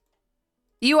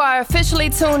You are officially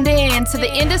tuned in to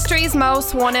the industry's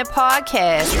most wanted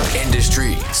podcast.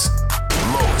 Industry's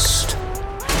most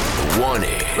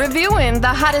wanted. Reviewing the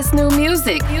hottest new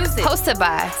music. Hosted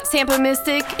by Tampa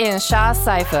Mystic and Shaw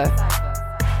Cypher.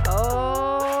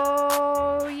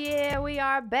 Oh, yeah, we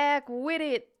are back with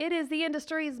it. It is the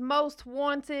industry's most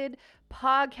wanted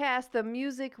podcast, the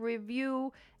music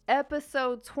review,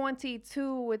 episode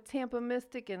 22 with Tampa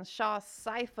Mystic and Shaw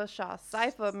Cypher. Shaw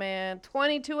Cypher, man.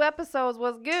 22 episodes.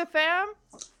 What's good, fam?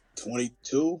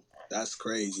 22? That's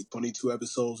crazy. 22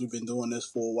 episodes. We've been doing this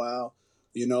for a while,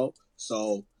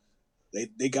 so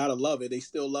they gotta love it. They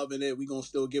still loving it. We gonna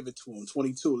still give it to them.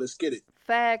 22. Let's get it.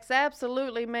 Facts.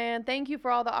 Absolutely, man. Thank you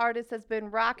for all the artists that's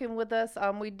been rocking with us.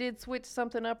 We did switch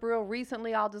something up real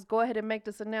recently. I'll just go ahead and make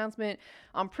this announcement.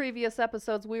 On previous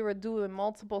episodes, we were doing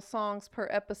multiple songs per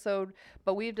episode,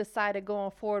 but we've decided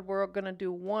going forward, we're going to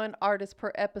do one artist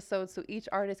per episode, so each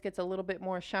artist gets a little bit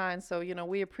more shine. So,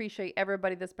 we appreciate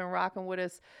everybody that's been rocking with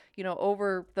us,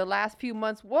 over the last few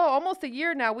months. Well, almost a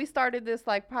year now. We started this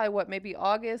maybe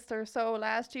August or so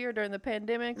last year during the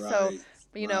pandemic. Right. So,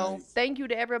 thank you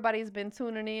to everybody who's been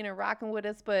tuning in and rocking with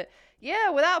us. But yeah,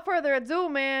 without further ado,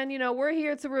 man, we're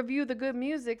here to review the good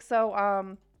music.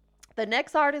 So the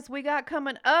next artist we got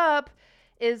coming up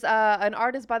is an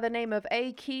artist by the name of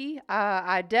A-Key.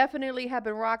 I definitely have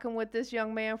been rocking with this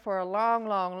young man for a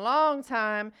long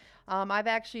time. I've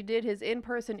actually did his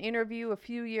in-person interview a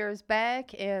few years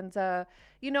back, and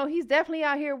he's definitely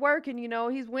out here working.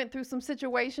 He's went through some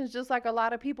situations just like a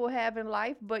lot of people have in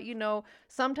life, but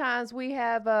sometimes we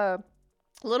have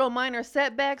little minor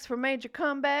setbacks for major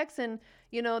comebacks, and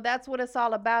that's what it's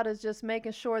all about, is just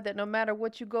making sure that no matter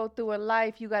what you go through in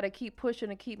life, you got to keep pushing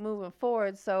and keep moving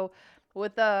forward. So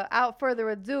without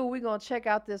further ado, we're gonna check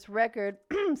out this record.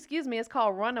 Excuse me. It's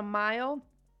called Run a Mile.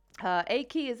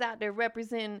 A-Key is out there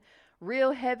representing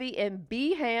Real Heavy and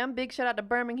B-Ham. Big shout out to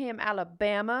Birmingham,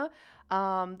 Alabama.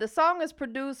 The song is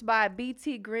produced by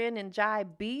BT Grin and Jai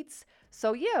Beats.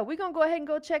 So yeah, we're gonna go ahead and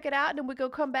go check it out, and then we're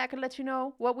gonna come back and let you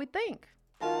know what we think.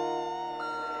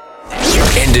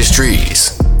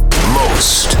 Industry's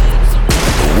most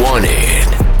wanted.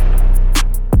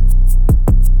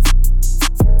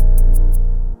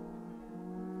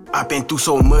 I've been through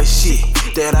so much shit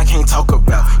that I can't talk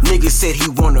about. Niggas said he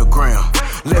want the ground.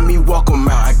 Let me walk him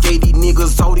out. I gave these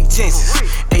niggas all these chances.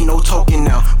 Ain't no talking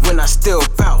now. When I step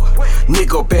out,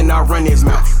 nigga better not run his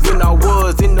mouth. When I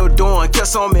was in the door and kept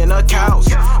some in a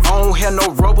couch. I don't have no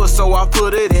rubber, so I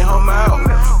put it in her mouth.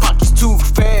 Pockets too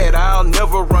fat, I'll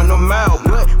never run them out.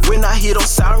 But when I hit on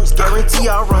sirens, guarantee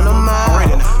I'll run them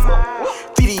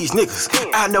out. Feed these niggas,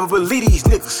 I never believe these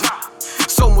niggas.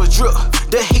 So much drip,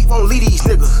 that hate won't leave these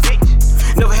niggas.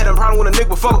 Never had a problem with a nigga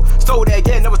before. Stole that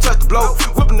gas, never touched the blow.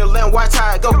 Whipping the lamb, watch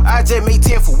how it go. I just made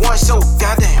 10 for one show.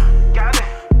 Goddamn.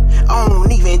 I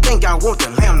don't even think I want the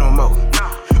lamb no more.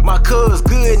 My cuz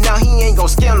good now, he ain't gon'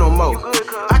 scale no more.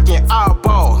 I can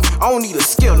eyeball, I don't need a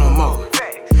skill no more.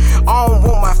 I don't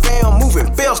want my fam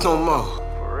moving bells no more.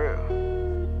 For real,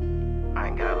 I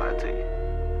ain't gotta lie to you.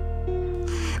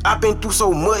 I've been through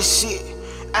so much shit,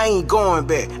 I ain't going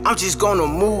back, I'm just gonna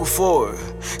move forward.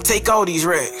 Take all these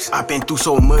racks. I've been through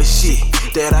so much shit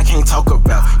that I can't talk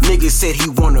about. Niggas said he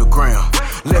want the ground.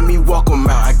 Let me walk him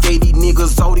out. I gave these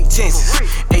niggas all these chances.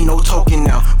 Ain't no talking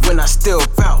now. When I step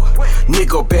out,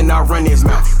 nigga better not run his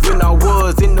mouth. When I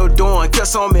was in the door and kept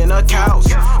some in a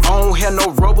couch. I don't have no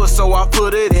rubber, so I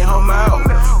put it in her mouth.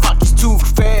 Pockets too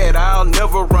fat, I'll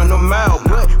never run them out.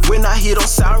 But when I hit on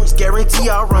sirens, guarantee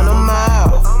I'll run them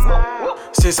out.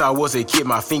 Since I was a kid,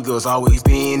 my fingers always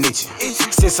been itching.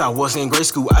 Since I was in grade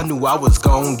school, I knew I was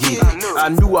gon' get it. I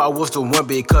knew I was the one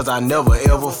because I never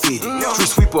ever fit it. Street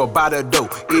sweeper by the door,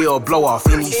 it'll blow off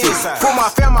any fit. For my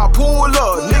fam, I pull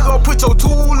up. Nigga, put your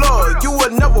tool up. You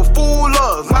would never fool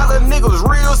us. My little niggas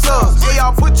real sus. Yeah,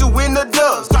 I'll put you in the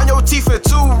dust. Turn your teeth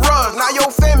into rust. Now your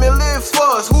family live for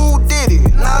us. Who did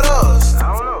it? Not us.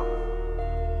 I don't know.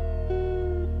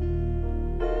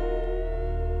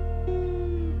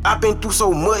 I've been through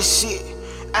so much shit,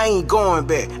 I ain't going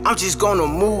back, I'm just gonna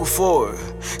move forward.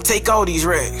 Take all these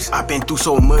racks. I've been through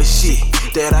so much shit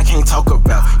that I can't talk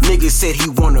about. Niggas said he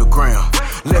want the ground.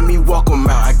 Let me walk him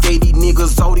out. I gave these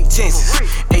niggas all these chances.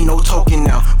 Ain't no talking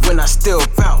now. When I step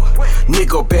out,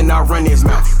 nigga better not run his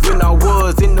mouth. When I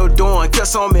was in the door and kept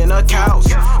some in a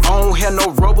couch. I don't have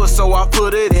no rubber, so I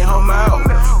put it in her mouth.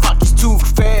 Pockets too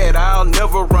fat, I'll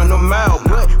never run them out.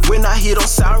 But when I hit on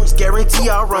sirens, guarantee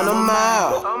I'll run them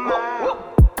out.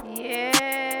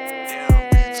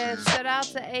 Yeah, shout out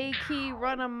to A-Key,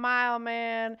 Run a Mile,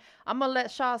 man. I'm going to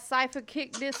let Shaw Cypher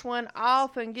kick this one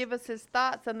off and give us his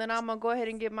thoughts, and then I'm going to go ahead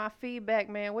and give my feedback,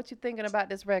 man. What you thinking about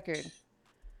this record?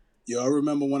 Yo, I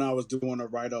remember when I was doing a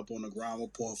write up on the ground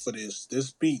report for this.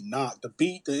 This beat knocked.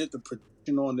 The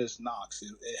production on this knocks.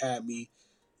 It had me,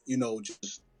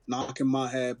 just knocking my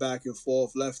head back and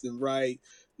forth, left and right.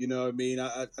 You know what I mean?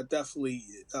 I definitely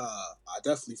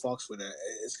fucks with it.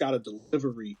 It's got a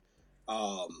delivery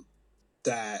um,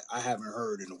 that I haven't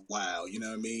heard in a while. You know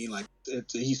what I mean? Like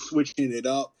he's switching it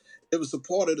up. It was a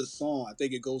part of the song. I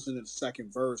think it goes into the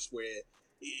second verse where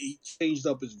he changed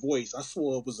up his voice. I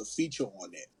swore it was a feature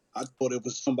on it. I thought it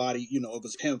was somebody, it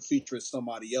was him featuring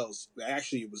somebody else. But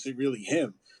actually, it was really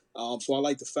him. So I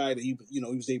like the fact that he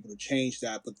was able to change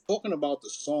that. But talking about the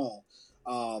song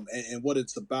and what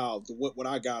it's about, what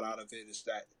I got out of it is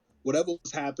that whatever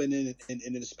was happening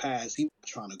in his past, he was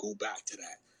trying to go back to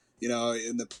that.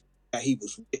 In the that he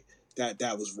was with,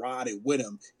 that was riding with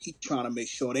him, he trying to make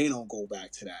sure they don't go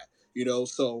back to that.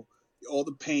 So all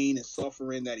the pain and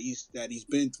suffering that he's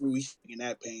been through, he's taking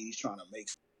that pain, he's trying to make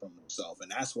from himself,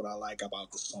 and that's what I like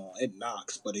about the song. It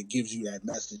knocks, but it gives you that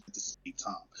message at the same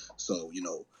time. So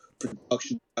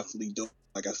production definitely dope.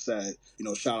 Like I said,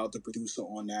 shout out the producer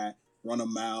on that. Run a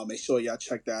mile. Make sure y'all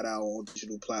check that out on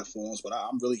digital platforms. But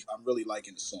I'm really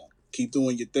liking the song. Keep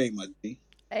doing your thing, my G.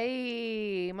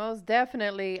 Hey, most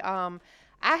definitely. I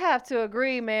have to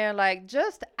agree, man. Like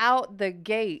just out the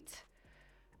gate.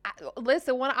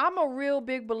 Listen, when I'm a real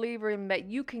big believer in that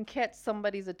you can catch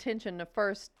somebody's attention the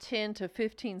first 10 to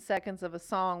 15 seconds of a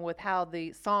song with how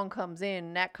the song comes in.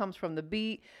 And that comes from the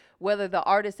beat, whether the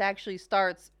artist actually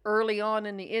starts early on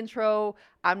in the intro.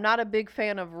 I'm not a big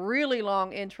fan of really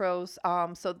long intros.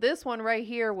 So this one right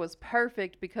here was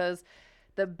perfect because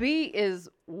the beat is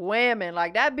whamming.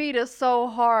 Like that beat is so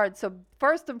hard. So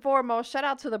first and foremost, shout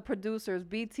out to the producers,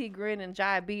 BT Grin and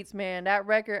Jai Beats, man. That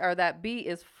record or that beat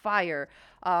is fire.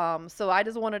 So I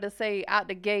just wanted to say out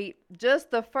the gate, just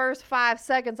the first 5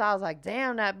 seconds, I was like,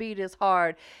 damn, that beat is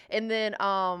hard. And then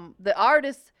the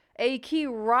artist A-Key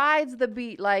rides the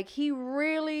beat. Like he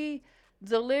really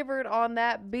delivered on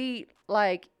that beat.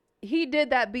 Like he did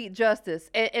that beat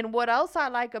justice. And what else I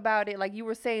like about it, like you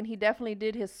were saying, he definitely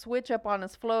did his switch up on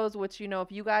his flows, which,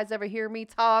 if you guys ever hear me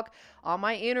talk on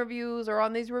my interviews or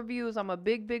on these reviews, I'm a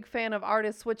big fan of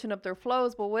artists switching up their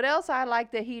flows. But what else I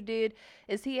like that he did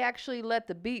is he actually let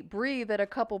the beat breathe at a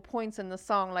couple points in the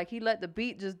song. Like he let the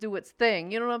beat just do its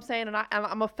thing. You know what I'm saying? And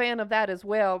I'm a fan of that as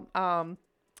well.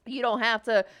 You don't have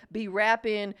to be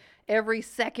rapping every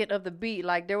second of the beat.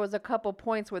 Like there was a couple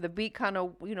points where the beat kind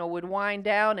of, would wind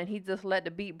down and he just let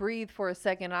the beat breathe for a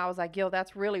second. And I was like, yo,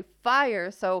 that's really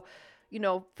fire. So,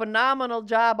 phenomenal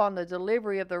job on the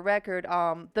delivery of the record.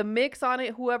 The mix on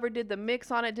it, whoever did the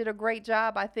mix on it did a great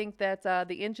job. I think that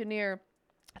the engineer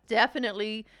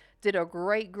definitely did a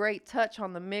great touch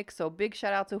on the mix. So big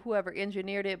shout out to whoever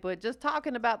engineered it. But just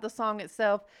talking about the song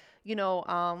itself,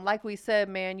 like we said,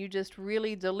 man, you just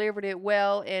really delivered it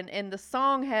well. And the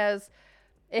song has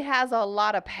a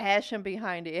lot of passion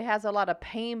behind it. It has a lot of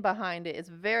pain behind it. It's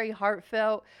very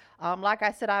heartfelt. Like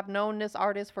I said, I've known this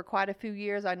artist for quite a few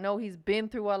years. I know he's been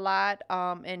through a lot,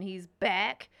 and he's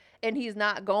back. And he's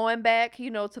not going back,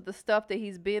 to the stuff that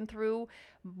he's been through.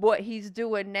 What he's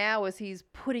doing now is he's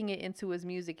putting it into his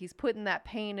music. He's putting that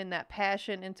pain and that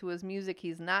passion into his music.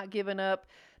 He's not giving up.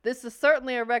 This is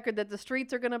certainly a record that the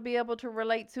streets are going to be able to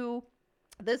relate to.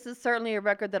 This is certainly a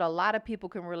record that a lot of people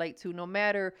can relate to. No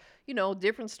matter,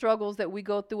 different struggles that we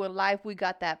go through in life, we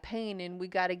got that pain and we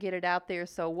got to get it out there.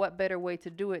 So what better way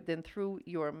to do it than through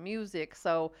your music?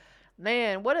 So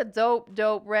man, what a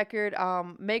dope record.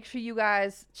 Make sure you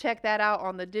guys check that out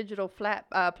on the digital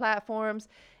platforms.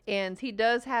 And he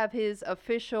does have his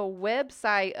official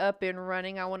website up and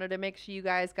running. I wanted to make sure you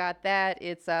guys got that.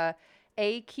 It's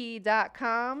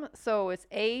akee.com. So it's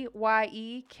AYEKEE.com.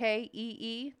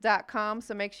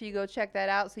 So make sure you go check that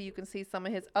out so you can see some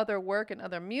of his other work and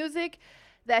other music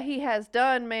that he has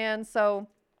done, man. So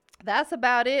that's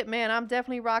about it, man. I'm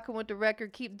definitely rocking with the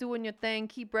record. Keep doing your thing.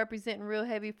 Keep representing real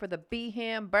heavy for the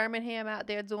B-Ham, Birmingham out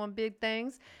there doing big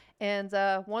things. And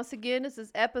once again, this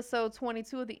is episode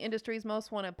 22 of the industry's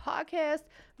most wanted podcast,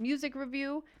 music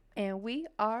review, and we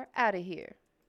are out of here.